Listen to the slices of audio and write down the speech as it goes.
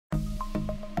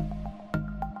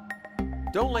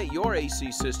Don't let your AC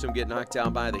system get knocked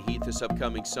out by the heat this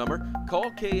upcoming summer.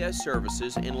 Call KS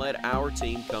Services and let our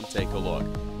team come take a look.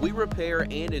 We repair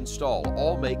and install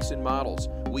all makes and models.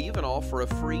 We even offer a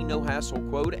free no-hassle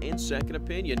quote and second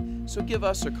opinion, so give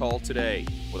us a call today.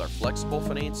 With our flexible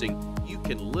financing, you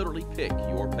can literally pick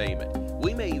your payment.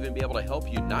 We may even be able to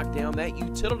help you knock down that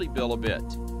utility bill a bit.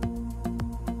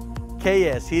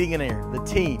 KS Heating and Air, the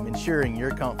team ensuring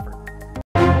your comfort.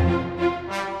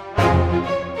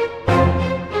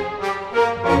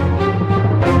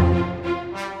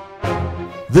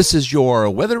 This is your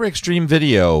Weather Extreme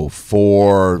video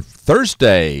for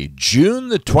Thursday, June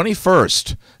the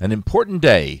 21st, an important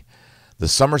day. The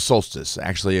summer solstice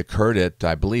actually occurred at,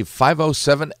 I believe,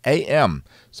 5:07 a.m.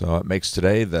 So it makes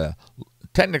today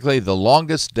technically the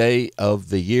longest day of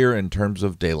the year in terms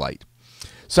of daylight.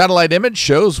 Satellite image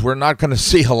shows we're not going to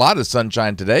see a lot of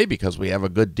sunshine today because we have a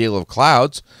good deal of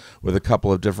clouds with a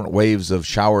couple of different waves of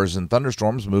showers and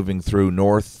thunderstorms moving through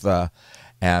northern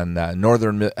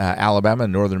Alabama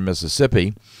and northern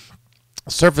Mississippi.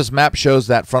 Surface map shows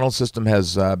that frontal system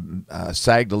has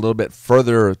sagged a little bit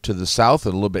further to the south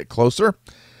and a little bit closer.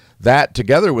 That,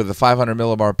 together with the 500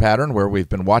 millibar pattern where we've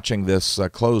been watching this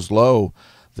closed low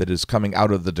that is coming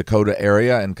out of the Dakota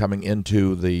area and coming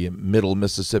into the middle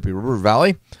Mississippi River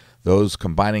Valley, those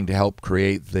combining to help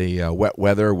create the wet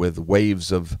weather with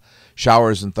waves of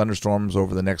showers and thunderstorms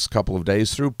over the next couple of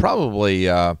days through probably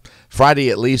Friday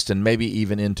at least, and maybe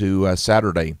even into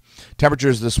Saturday.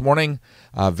 Temperatures this morning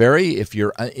vary. If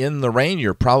you're in the rain,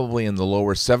 you're probably in the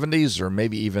lower 70s or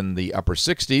maybe even the upper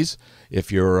 60s.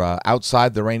 If you're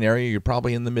outside the rain area, you're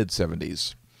probably in the mid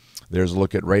 70s. There's a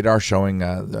look at radar showing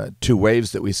the two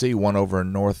waves that we see, one over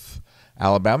North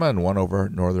Alabama and one over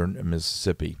northern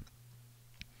Mississippi.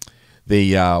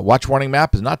 The watch warning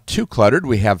map is not too cluttered.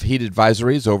 We have heat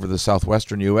advisories over the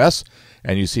southwestern U.S.,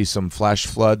 and you see some flash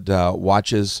flood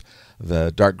watches,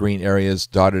 the dark green areas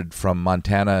dotted from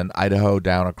Montana and Idaho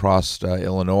down across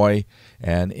Illinois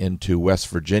and into West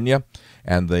Virginia.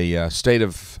 And the state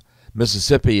of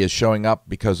Mississippi is showing up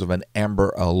because of an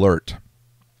amber alert.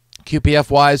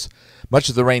 QPF-wise, much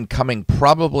of the rain coming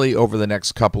probably over the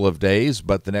next couple of days,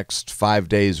 but the next 5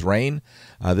 days rain.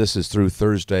 This is through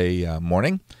Thursday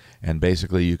morning. And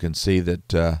basically you can see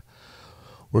that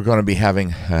we're going to be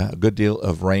having a good deal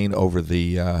of rain over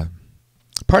the,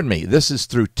 this is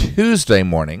through Tuesday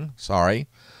morning,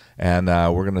 and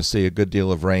we're going to see a good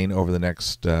deal of rain over the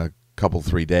next couple,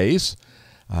 3 days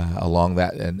along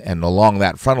that and along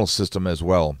that frontal system as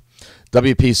well.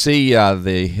 WPC,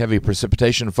 the heavy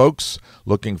precipitation folks,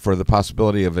 looking for the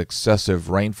possibility of excessive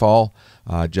rainfall,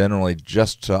 generally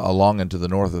just along and to the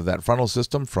north of that frontal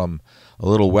system from a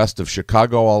little west of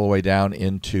Chicago all the way down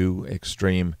into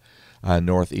extreme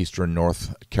northeastern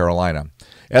North Carolina.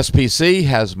 SPC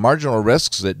has marginal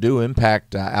risks that do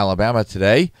impact Alabama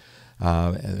today.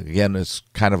 Again, it's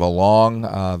kind of along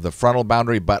the frontal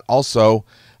boundary, but also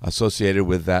associated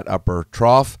with that upper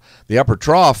trough. The upper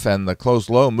trough and the closed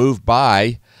low move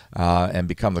by and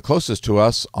become the closest to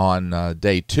us on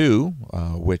day 2,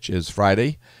 which is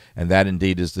Friday, and that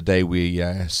indeed is the day we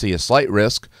see a slight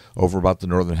risk over about the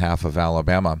northern half of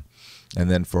Alabama. And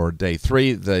then for day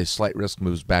 3, the slight risk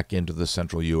moves back into the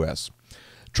central U.S.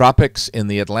 Tropics in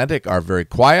the Atlantic are very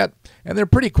quiet, and they're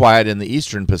pretty quiet in the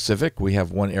eastern Pacific. We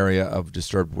have one area of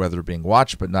disturbed weather being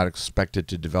watched, but not expected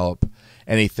to develop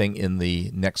anything in the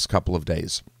next couple of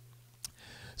days.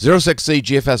 06Z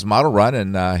GFS model run,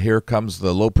 and here comes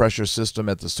the low-pressure system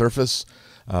at the surface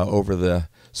over the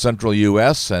central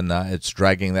U.S., and it's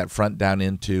dragging that front down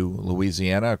into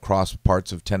Louisiana, across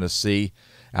parts of Tennessee,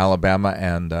 Alabama,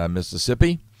 and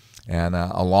Mississippi. And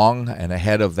along and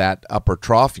ahead of that upper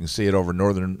trough, you can see it over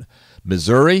northern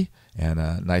Missouri, and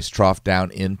a nice trough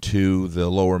down into the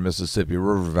lower Mississippi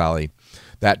River Valley.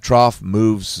 That trough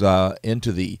moves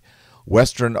into the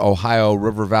western Ohio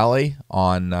River Valley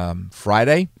on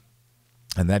Friday,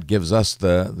 and that gives us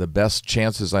the best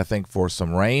chances, I think, for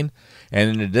some rain. And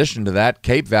in addition to that,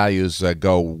 Cape values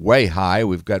go way high.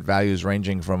 We've got values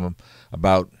ranging from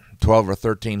about 12 or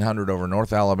 1,300 over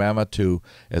North Alabama to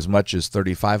as much as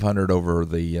 3,500 over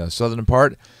the southern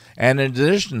part. And in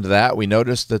addition to that, we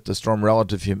noticed that the storm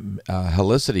relative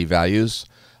helicity values,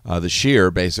 the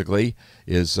shear basically,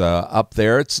 is up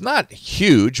there. It's not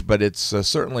huge, but it's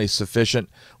certainly sufficient.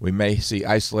 We may see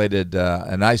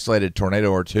an isolated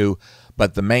tornado or two,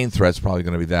 but the main threat's probably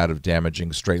going to be that of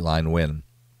damaging straight line wind.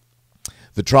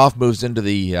 The trough moves into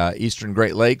the eastern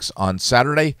Great Lakes on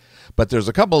Saturday, but there's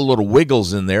a couple of little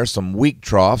wiggles in there, some weak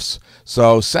troughs.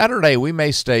 So Saturday we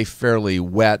may stay fairly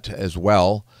wet as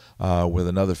well. with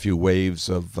another few waves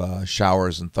of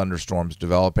showers and thunderstorms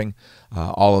developing.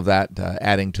 All of that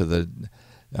adding to the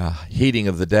heating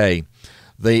of the day.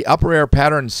 The upper air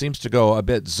pattern seems to go a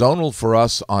bit zonal for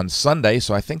us on Sunday,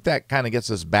 so I think that kind of gets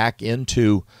us back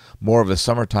into more of a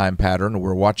summertime pattern.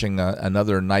 We're watching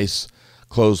another nice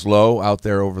closed low out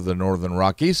there over the northern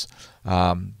Rockies,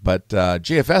 but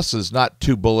GFS is not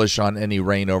too bullish on any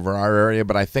rain over our area,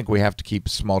 but I think we have to keep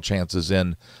small chances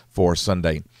in for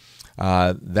Sunday.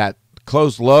 That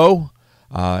closed low,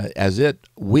 as it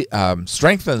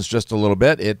strengthens just a little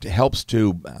bit, it helps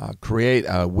to create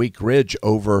a weak ridge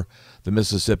over the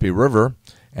Mississippi River,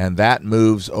 and that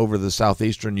moves over the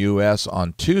southeastern U.S.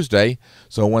 on Tuesday.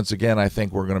 So once again, I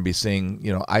think we're going to be seeing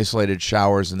isolated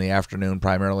showers in the afternoon,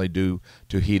 primarily due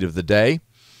to heat of the day.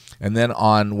 And then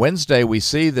on Wednesday, we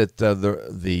see that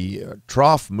the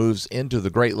trough moves into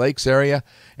the Great Lakes area,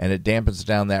 and it dampens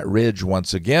down that ridge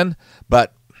once again.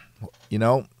 But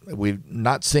we're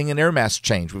not seeing an air mass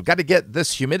change. We've got to get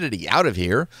this humidity out of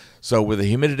here. So with the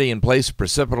humidity in place,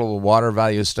 precipitable water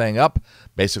values staying up,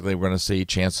 basically we're going to see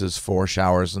chances for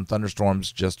showers and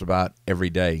thunderstorms just about every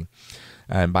day.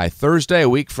 And by Thursday, a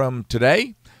week from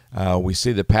today, we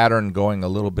see the pattern going a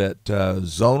little bit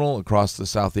zonal across the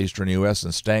southeastern U.S.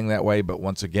 and staying that way. But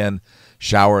once again,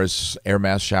 showers, air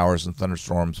mass showers and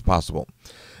thunderstorms possible.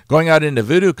 Going out into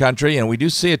voodoo country, and we do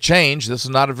see a change. This is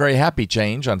not a very happy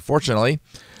change, unfortunately.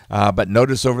 But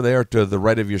notice over there to the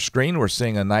right of your screen, we're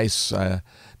seeing a nice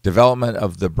development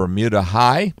of the Bermuda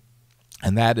High,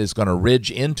 and that is going to ridge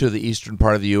into the eastern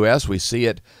part of the U.S. We see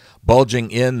it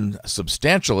bulging in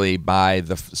substantially by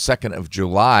the 2nd of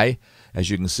July. As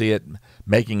you can see it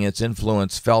making its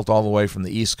influence felt all the way from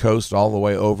the East Coast all the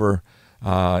way over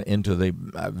into the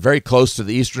very close to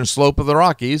the eastern slope of the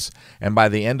Rockies. And by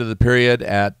the end of the period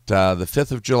at the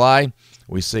 5th of July,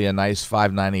 we see a nice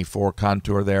 594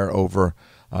 contour there over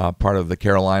part of the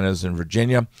Carolinas and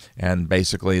Virginia, and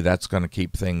basically that's going to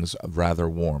keep things rather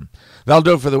warm. That'll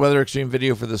do it for the Weather Extreme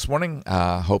video for this morning.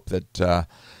 Hope that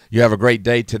you have a great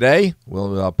day today.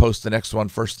 We'll post the next one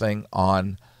first thing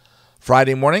on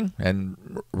Friday morning,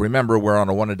 and remember, we're on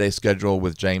a one-a-day schedule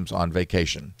with James on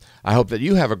vacation. I hope that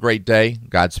you have a great day.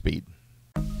 Godspeed.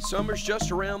 Summer's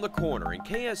just around the corner, and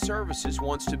KS Services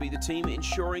wants to be the team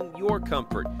ensuring your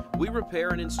comfort. We repair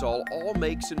and install all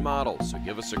makes and models, so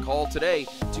give us a call today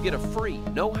to get a free,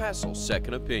 no-hassle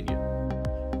second opinion.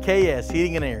 KS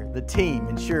Heating and Air, the team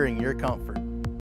ensuring your comfort.